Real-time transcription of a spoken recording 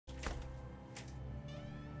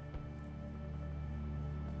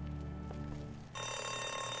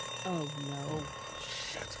Oh no.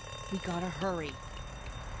 Shit. We gotta hurry.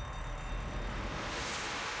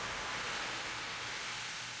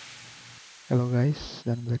 Halo guys,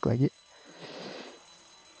 dan balik lagi.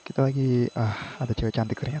 Kita lagi ada cewek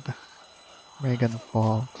cantik ternyata. Megan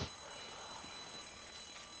Fox.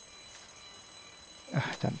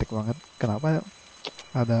 Cantik banget. Kenapa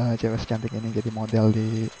ada cewek secantik ini jadi model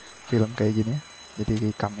di film kayak gini ya?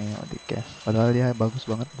 Jadi cameo di cast. Padahal dia bagus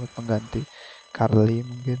banget buat pengganti Carly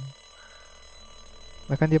mungkin.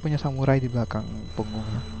 Bahkan dia punya samurai di belakang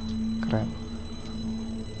punggungnya. Keren.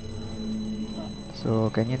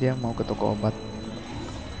 So kayaknya dia mau ke toko obat.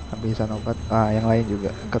 Kehabisan obat. Yang lain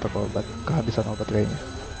juga ke toko obat. Kehabisan obat kayaknya.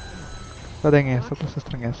 Ada yang ngesot,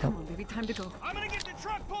 suster ngesot.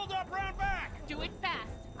 Do it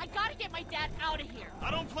fast. I gotta get my dad out of here. I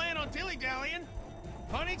don't plan on dilly-dallying.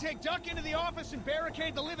 Honey, take Duck into the office and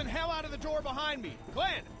barricade the living hell out of the door behind me.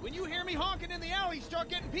 Glenn, when you hear me honking in the alley,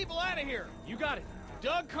 start getting people out of here. You got it.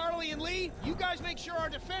 Doug, Carly, and Lee, you guys make sure our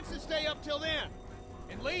defenses stay up till then.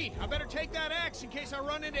 And Lee, I better take that axe in case I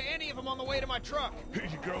run into any of them on the way to my truck. Here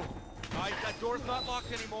you go. That door's not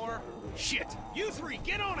locked anymore. Shit! You three,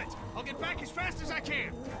 get on it! I'll get back as fast as I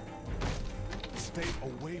can. Stay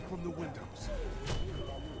away from the windows.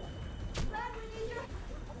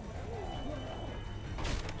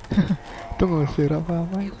 Tunggu, sir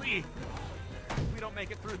apa-apa. Hey, Lee, if we don't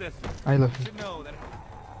make it through this, I love you you. should know that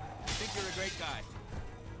I think you're a great guy.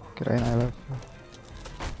 Kirain I love you.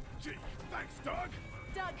 Gee, thanks, Doug.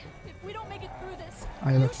 Doug, if we don't make it through this,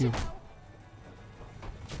 I love you.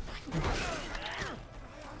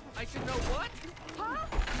 I should know what? Huh?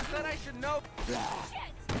 You said I should know.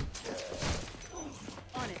 Shit!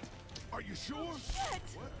 On it. Are you sure?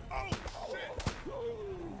 Shit! Oh, shit.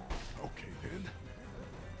 Okay, then.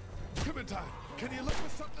 Komentar, can you look for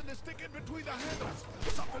something to stick in between the handles?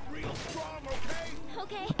 Something real strong, okay?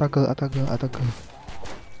 Okay. Ataga.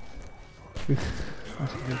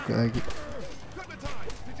 Masuk juga lagi. Komentar,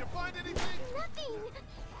 did you find anything? Nothing.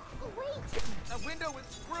 Wait. The window is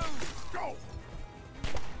screwed. Go!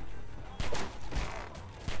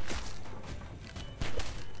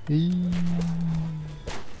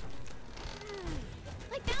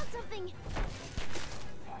 I found something.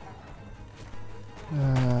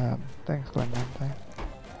 Thanks Clement.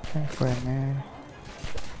 Thanks Clement.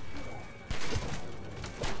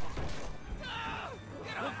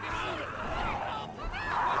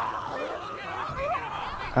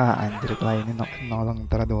 Anjir lah ini nolong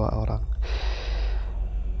antara dua orang.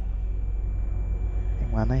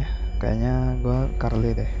 Yang mana ya? Kayaknya gue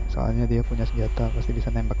Carly deh. Soalnya dia punya senjata, pasti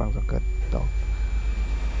bisa nembak langsung ke dog.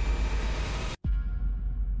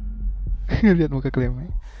 Lihat muka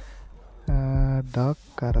klaimnya. Dog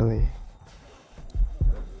Carly.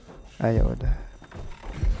 Ayo udah.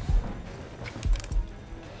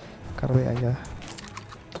 Carly aja.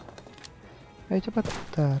 Ayo cepat.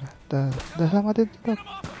 Dah selamatin dog.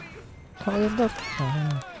 Selamatin dog.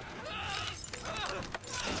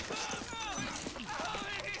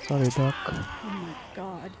 Sorry dog. Oh my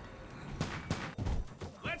god.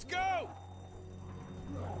 Let's go.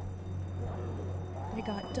 They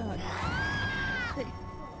got Doug.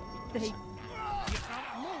 They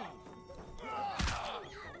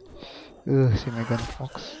Si Megan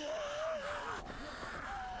Fox.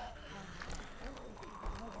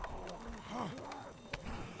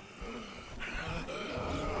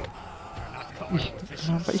 Ih,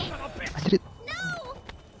 kenapa ih? Anjrit.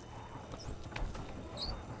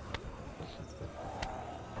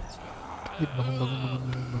 Bangun.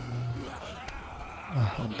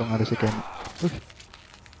 Untung ada si Ken.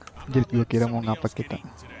 Anjrit, gue kira mau ngapak kita.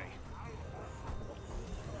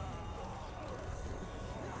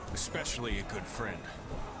 Especially a good friend.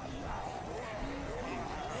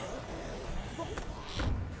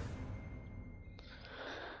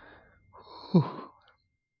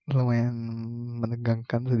 Lumayan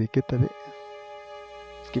menegangkan sedikit tapi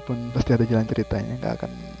meskipun pasti ada jalan ceritanya, nggak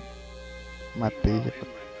akan mati cepet.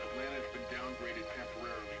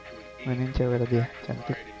 Mainin cewek tadi ya,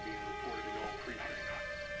 cantik.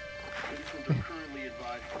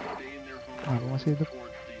 Aku masih hidup.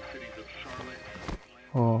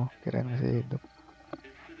 Oh, kirain masih hidup.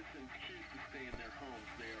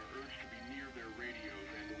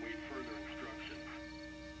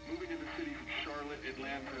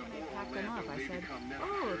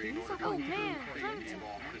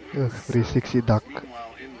 Berisik si Duck.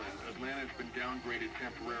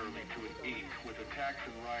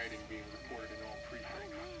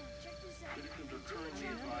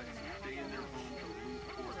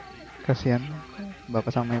 Kasihan, bapak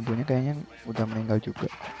sama ibunya kayaknya udah meninggal juga.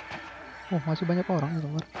 Oh, masih banyak orang di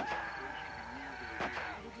luar.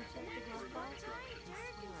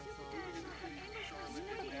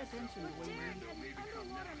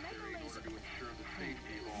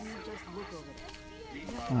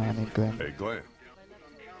 Nah ini Glenn. Hey, Glenn.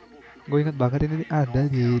 Gue inget banget ini ada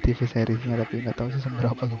di TV seriesnya tapi nggak tahu season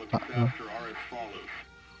berapa, lupa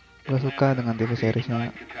gue suka dengan TV seriesnya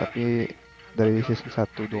tapi dari season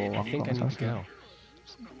 1 doang I think I kalau need to salah.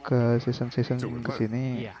 go. Ke season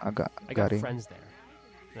kesini Yeah, agak I got garing, friends there.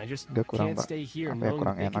 And I just Gak kurang, can't Pak. stay here Apa ya, knowing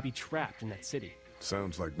kurang that they enak. could be trapped in that city.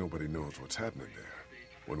 Sounds like nobody knows what's happening there.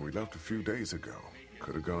 When we left a few days ago,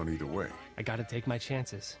 could have gone either way. I gotta take my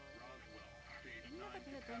chances.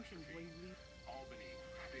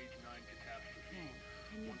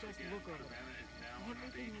 Can you just look over it?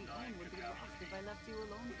 Everything we own would be lost if I left you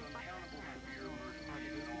alone for 5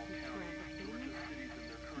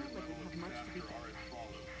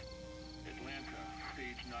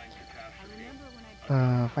 Find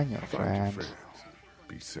your Find your friends. friends.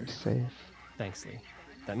 Be Be safe. safe. Thanks, Lee.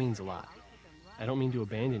 That means a lot. I don't mean to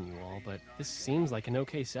abandon you all, but this seems like an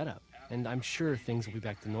okay setup. And I'm sure things will be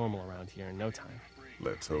back to normal around here in no time.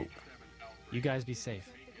 Let's hope. You guys be safe.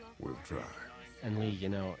 We'll try. And Lee, you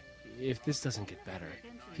know, if this doesn't get better,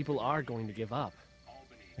 people are going to give up.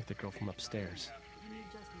 Like the girl from upstairs.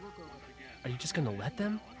 Are you just gonna let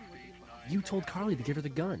them? You told Carly to give her the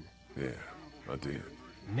gun. Yeah, I did.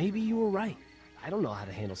 Maybe you were right. I don't know how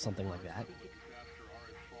to handle something like that.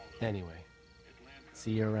 Anyway,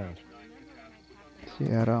 see you around. See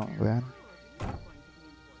you around, Glenn.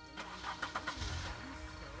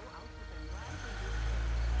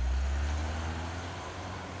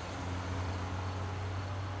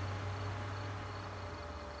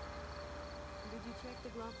 Did you check the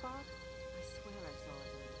glove box? I swear I saw it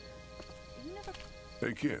earlier. You never...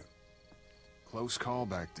 Hey, kid. Close call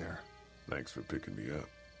back there. Thanks for picking me up.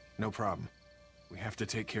 No problem. We have to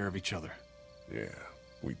take care of each other. Yeah,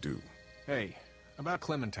 we do. Hey, about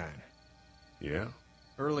Clementine. Yeah?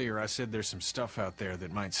 Earlier I said there's some stuff out there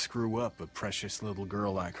that might screw up a precious little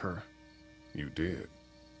girl like her. You did.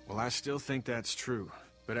 Well, I still think that's true.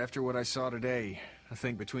 But after what I saw today, I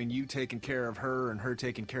think between you taking care of her and her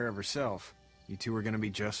taking care of herself, you two are gonna be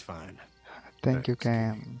just fine. Thank you, Thanks,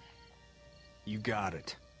 Cam. You got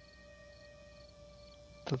it.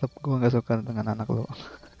 Tetap gue nggak suka dengan anak lo.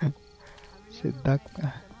 Si Duck.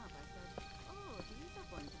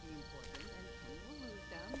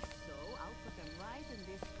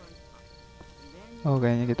 Oh,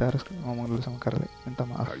 kayaknya kita harus ngomong dulu sama Carly. Minta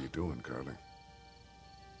maaf. How you doing, Carly?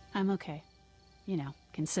 I'm okay. You know,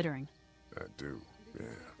 considering. I do,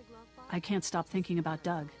 yeah. I can't stop thinking about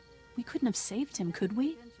Doug. We couldn't have saved him, could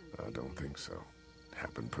we? I don't think so.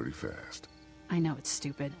 Happened pretty fast. I know it's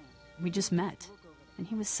stupid. We just met. And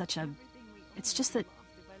he was such a... It's just that...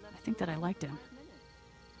 I think that I liked him.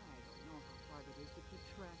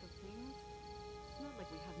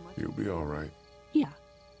 You'll be all right. Yeah.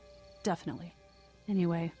 Definitely.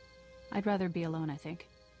 Anyway, I'd rather be alone, I think.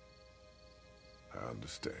 I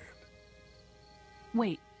understand.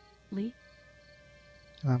 Wait, Lee?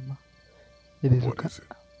 Lama. Jadi What suka. is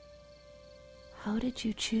it? How did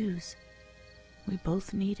you choose? We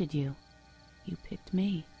both needed you. You picked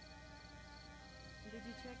me. Did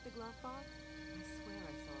you check the glove box? I swear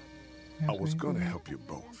I saw it. I was gonna help you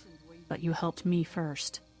both. But you helped me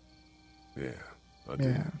first. Yeah, I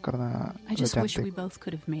did. Ya, karena I lo just wish cantik. we both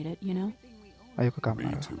could have made it, you know? Ayo ke Me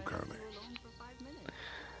kamar. too, Carly.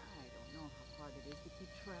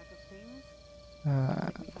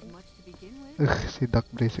 Si Duck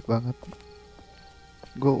berisik banget.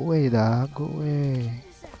 Go away, Duck. Go away.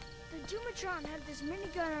 The Dumatron had this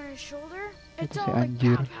minigun on his shoulder. It's Si all like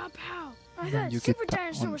anjir. pow, pow, pow. I thought Lanjut Super kita.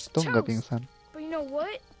 Dinosaur was Untung gak toast. pingsan. But you know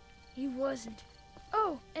what? He wasn't.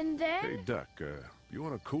 Oh, and then... Hey, Duck, you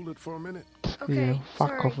wanna cool it for a minute? Okay, Iya, fuck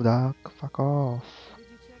sorry. off, Duck. Fuck off.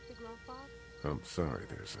 I'm sorry,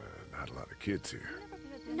 there's not a lot of kids here.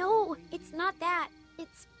 No, it's not that.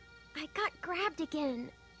 It's... I got grabbed again.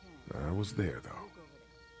 I was there, though.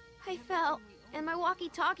 I fell, and my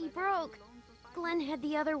walkie-talkie broke. Glenn had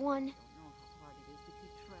the other one.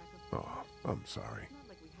 Oh, I'm sorry.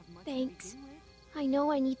 Thanks. I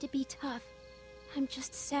know I need to be tough. I'm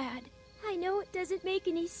just sad. I know it doesn't make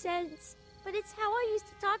any sense, but it's how I used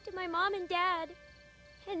to talk to my mom and dad.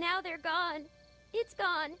 And now they're gone. It's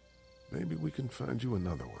gone. Maybe we can find you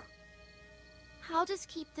another one. I'll just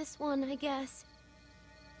keep this one, I guess.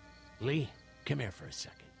 Lee, come here for a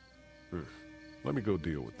second. Let me go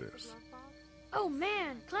deal with this. Oh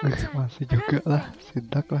man, Clementine. Masih what juga lah, happened? si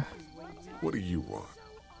Duck lah. What do you want?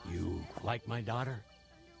 You like my daughter?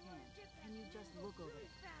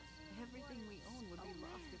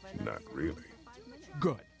 Not really.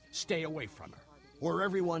 Good. Stay away from her. Or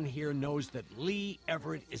everyone here knows that Lee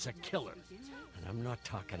Everett is a killer. And I'm not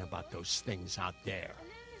talking about those things out there.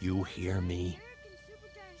 You hear me?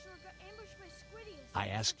 I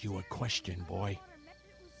asked you a question, boy.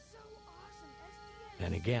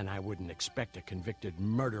 And again, I wouldn't expect a convicted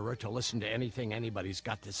murderer to listen to anything anybody's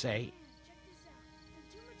got to say.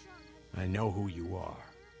 I know who you are.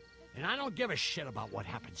 And I don't give a shit about what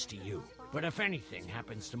happens to you. But if anything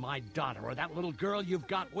happens to my daughter or that little girl you've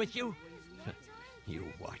got with you, you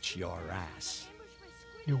watch your ass.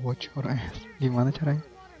 You watch your ass. Gimana caranya?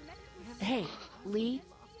 Hey, Lee,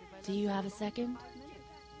 do you have a second?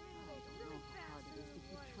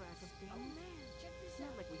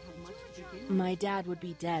 My dad would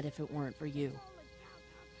be dead if it weren't for you.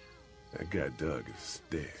 That guy Doug is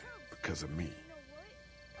dead because of me.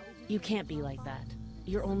 You can't be like that.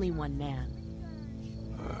 You're only one man.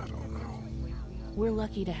 I don't know. We're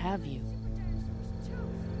lucky to have you.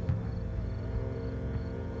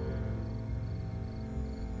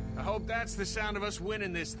 I hope that's the sound of us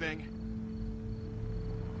winning this thing.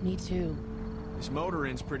 Me too. This motor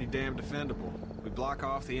inn's pretty damn defendable. We block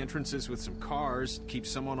off the entrances with some cars, keep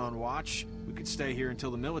someone on watch. We could stay here until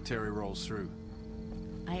the military rolls through.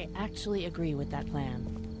 I actually agree with that plan.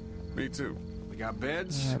 Me too. We got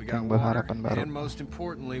beds, we got Timbul water, harapan baru. and most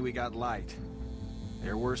importantly, we got light.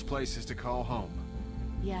 There are worse places to call home.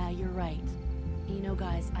 Yeah, you're right. You know,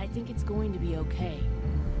 guys, I think it's going to be okay.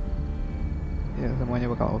 Ya, semuanya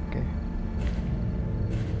bakal oke.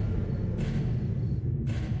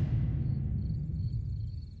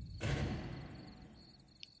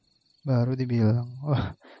 Baru dibilang,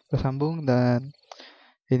 wah, tersambung dan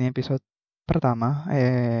ini episode pertama.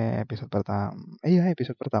 Episode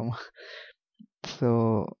pertama.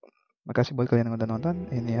 So, makasih buat kalian yang udah nonton.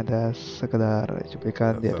 Ini ada sekedar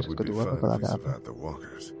cuplikan di episode kedua bakal ada apa.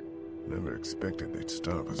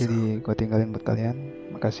 Jadi gue tinggalin buat kalian.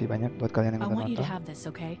 Makasih banyak buat kalian yang udah nonton.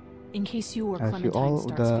 As you all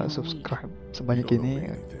udah subscribe sebanyak ini,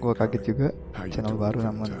 gue kaget juga. Channel baru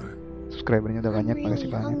namun subscribernya udah banyak. Makasih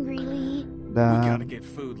banyak. Dan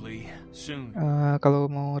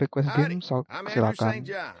kalau mau request game, silakan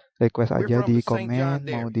request aja di komen,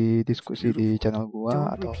 mau di diskusi di channel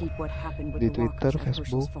gua atau di Twitter,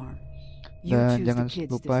 Facebook. Dan jangan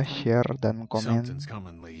lupa share dan komen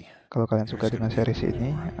kalau kalian suka dengan series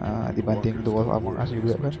ini. Dibanding The Wolf Among Us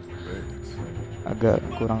juga kan agak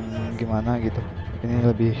kurang gimana gitu, ini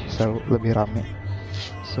lebih seru, lebih rame.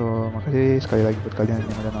 So makasih sekali lagi buat kalian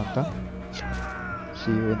yang udah nonton. See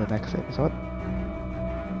you in the next episode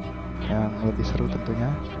yang lebih seru tentunya.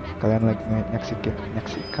 Kalian lagi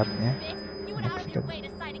menyaksikannya.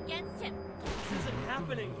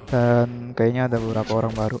 Dan kayaknya ada beberapa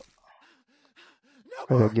orang baru.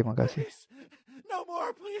 Sekali lagi makasih. No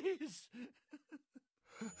more, please.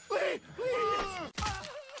 Please.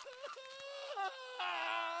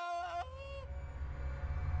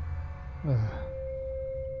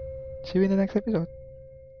 See you in the next episode.